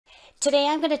Today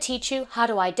I'm going to teach you how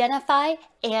to identify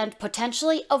and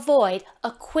potentially avoid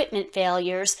equipment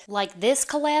failures like this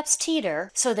collapsed teeter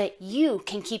so that you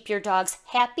can keep your dogs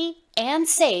happy and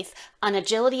safe on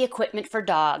agility equipment for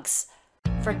dogs.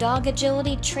 For dog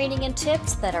agility training and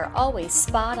tips that are always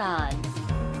spot on.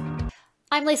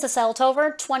 I'm Lisa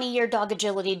Selthofer, 20-year dog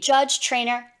agility judge,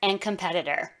 trainer, and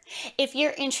competitor. If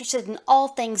you're interested in all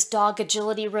things dog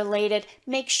agility related,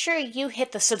 make sure you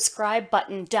hit the subscribe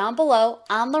button down below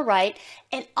on the right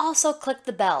and also click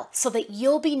the bell so that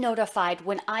you'll be notified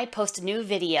when I post a new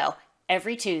video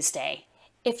every Tuesday.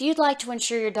 If you'd like to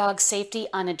ensure your dog's safety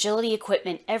on agility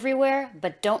equipment everywhere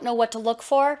but don't know what to look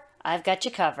for, I've got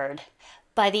you covered.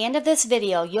 By the end of this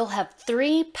video, you'll have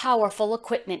 3 powerful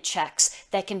equipment checks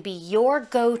that can be your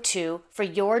go-to for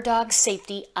your dog's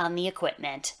safety on the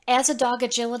equipment. As a dog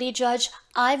agility judge,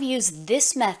 I've used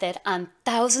this method on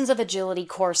thousands of agility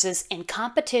courses in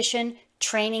competition,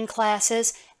 training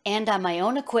classes, and on my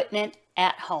own equipment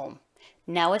at home.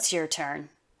 Now it's your turn.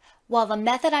 While the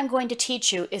method I'm going to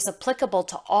teach you is applicable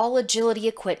to all agility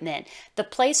equipment, the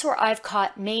place where I've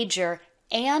caught major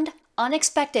and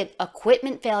unexpected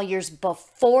equipment failures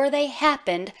before they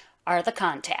happened are the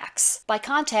contacts. By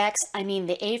contacts, I mean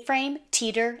the A-frame,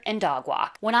 teeter, and dog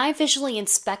walk. When I visually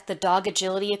inspect the dog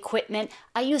agility equipment,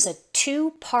 I use a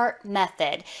 2-part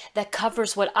method that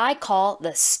covers what I call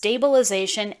the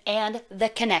stabilization and the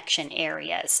connection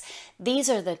areas. These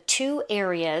are the 2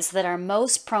 areas that are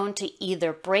most prone to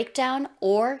either breakdown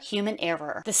or human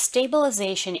error. The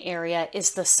stabilization area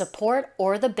is the support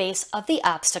or the base of the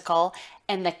obstacle,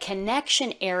 and the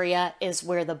connection area is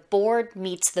where the board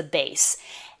meets the base.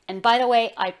 And by the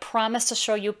way, I promise to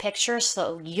show you pictures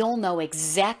so you'll know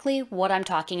exactly what I'm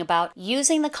talking about.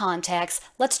 Using the contacts,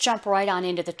 let's jump right on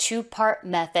into the 2-part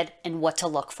method and what to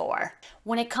look for.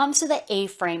 When it comes to the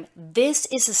A-frame, this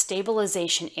is the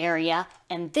stabilization area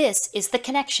and this is the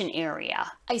connection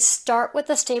area. I start with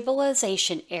the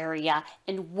stabilization area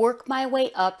and work my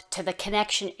way up to the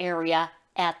connection area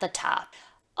at the top.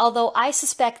 Although I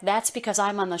suspect that's because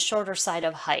I'm on the shorter side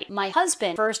of height. My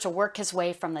husband prefers to work his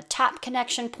way from the top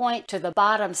connection point to the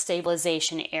bottom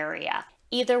stabilization area.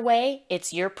 Either way,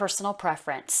 it's your personal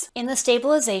preference. In the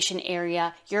stabilization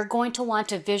area, you're going to want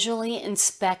to visually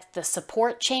inspect the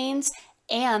support chains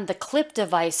and the clip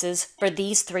devices for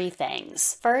these 3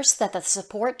 things. First, that the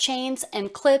support chains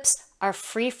and clips are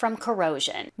free from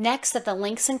corrosion. Next, that the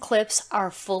links and clips are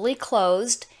fully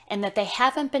closed and that they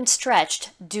haven't been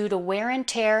stretched due to wear and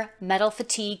tear, metal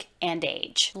fatigue, and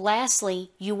age.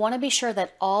 Lastly, you want to be sure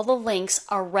that all the links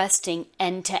are resting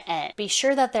end to end. Be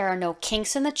sure that there are no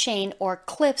kinks in the chain or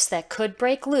clips that could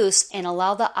break loose and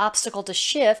allow the obstacle to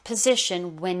shift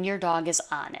position when your dog is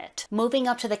on it. Moving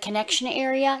up to the connection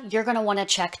area, you're going to want to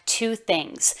check 2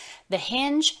 things: the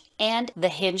hinge and the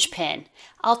hinge pin.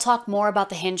 I'll talk more about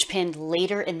the hinge pin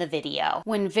later in the video.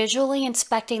 When visually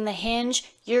inspecting the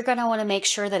hinge, you're going to want to make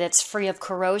sure that it's free of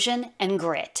corrosion and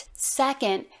grit.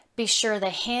 Second, be sure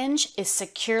the hinge is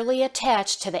securely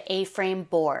attached to the A-frame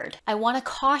board. I want to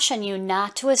caution you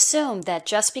not to assume that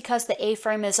just because the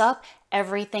A-frame is up,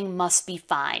 everything must be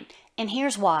fine. And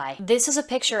here's why. This is a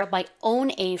picture of my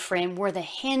own A-frame where the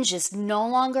hinge is no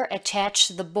longer attached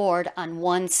to the board on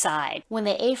one side. When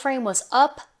the A-frame was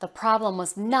up, the problem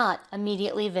was not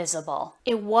immediately visible.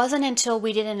 It wasn't until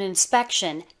we did an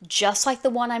inspection, just like the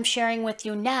one I'm sharing with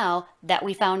you now, that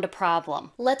we found a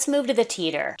problem. Let's move to the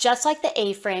teeter. Just like the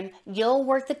A-frame, you'll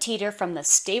work the teeter from the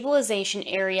stabilization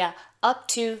area up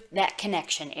to that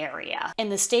connection area. In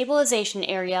the stabilization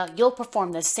area, you'll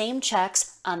perform the same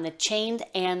checks on the chained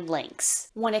and links.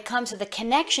 When it comes to the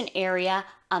connection area,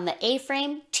 on the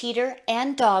A-frame, teeter,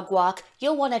 and dog walk,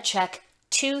 you'll want to check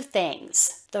 2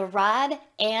 things: the rod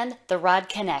and the rod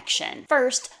connection.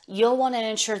 First, you'll want to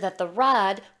ensure that the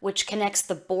rod, which connects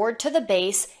the board to the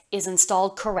base, is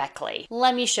installed correctly.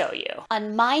 Let me show you.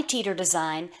 On my teeter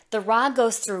design, the rod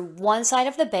goes through one side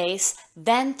of the base,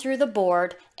 then through the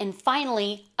board, and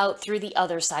finally out through the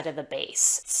other side of the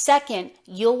base. Second,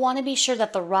 you'll want to be sure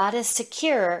that the rod is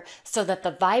secure so that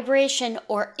the vibration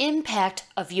or impact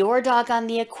of your dog on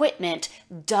the equipment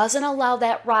doesn't allow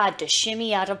that rod to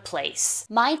shimmy out of place.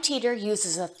 My teeter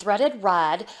uses a threaded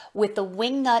rod with the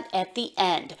wing nut at the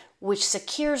end, which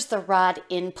secures the rod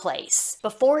in place.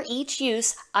 Before each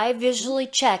use, I visually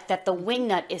check that the wing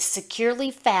nut is securely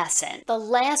fastened. The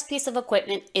last piece of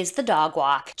equipment is the dog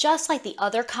walk. Just like the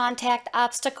other contact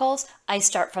obstacles, I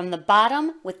start from the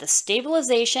bottom with the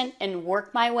stabilization and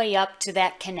work my way up to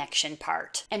that connection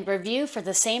part. And review for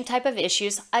the same type of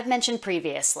issues I've mentioned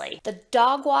previously. The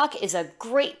dog walk is a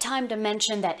great time to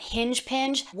mention that hinge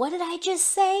pinch. What did I just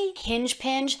say? Hinge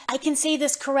pinch. I can say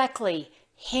this correctly.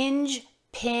 Hinge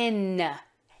pin.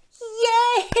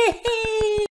 Yay!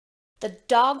 The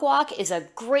dog walk is a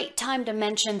great time to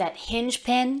mention that hinge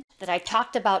pin that I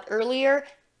talked about earlier,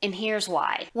 and here's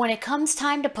why. When it comes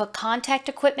time to put contact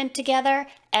equipment together,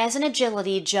 as an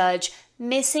agility judge,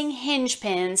 missing hinge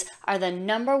pins are the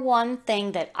 #1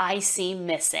 thing that I see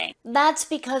missing. That's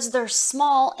because they're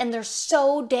small and they're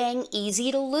so dang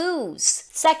easy to lose.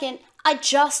 Second, I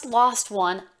just lost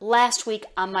one last week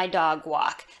on my dog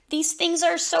walk. These things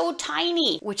are so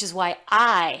tiny, which is why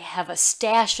I have a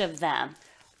stash of them.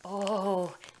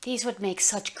 Oh, these would make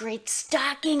such great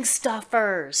stocking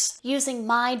stuffers. Using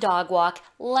my dog walk,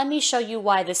 let me show you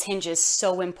why this hinge is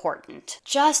so important.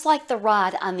 Just like the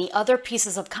rod on the other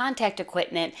pieces of contact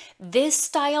equipment, this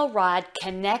style rod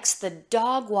connects the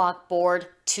dog walk board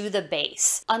to the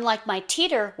base. Unlike my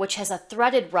teeter, which has a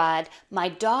threaded rod, my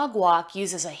dog walk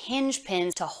uses a hinge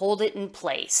pin to hold it in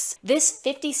place. This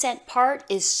 50-cent part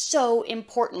is so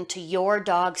important to your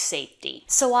dog's safety.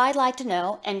 So I'd like to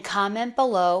know, and comment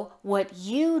below, what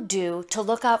you do to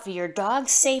look out for your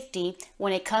dog's safety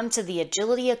when it comes to the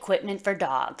agility equipment for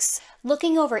dogs.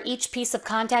 Looking over each piece of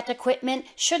contact equipment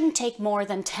shouldn't take more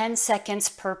than 10 seconds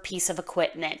per piece of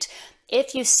equipment.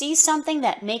 If you see something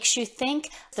that makes you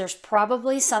think, there's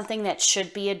probably something that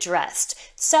should be addressed.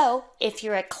 So if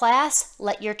you're at class,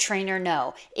 let your trainer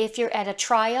know. If you're at a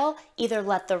trial, either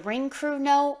let the ring crew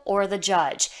know or the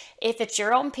judge. If it's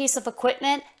your own piece of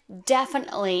equipment,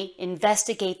 definitely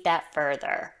investigate that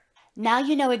further. Now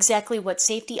you know exactly what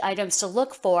safety items to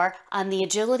look for on the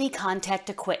agility contact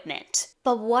equipment.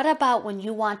 But what about when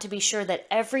you want to be sure that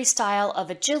every style of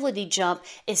agility jump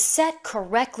is set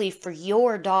correctly for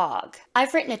your dog?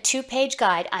 I've written a 2-page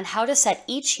guide on how to set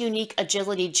each unique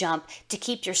agility jump to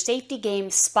keep your safety game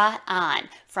spot on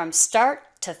from start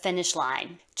to finish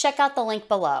line. Check out the link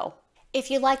below. If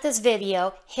you like this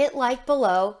video, hit like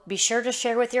below, be sure to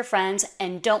share with your friends,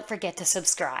 and don't forget to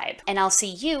subscribe. And I'll see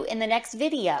you in the next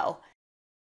video.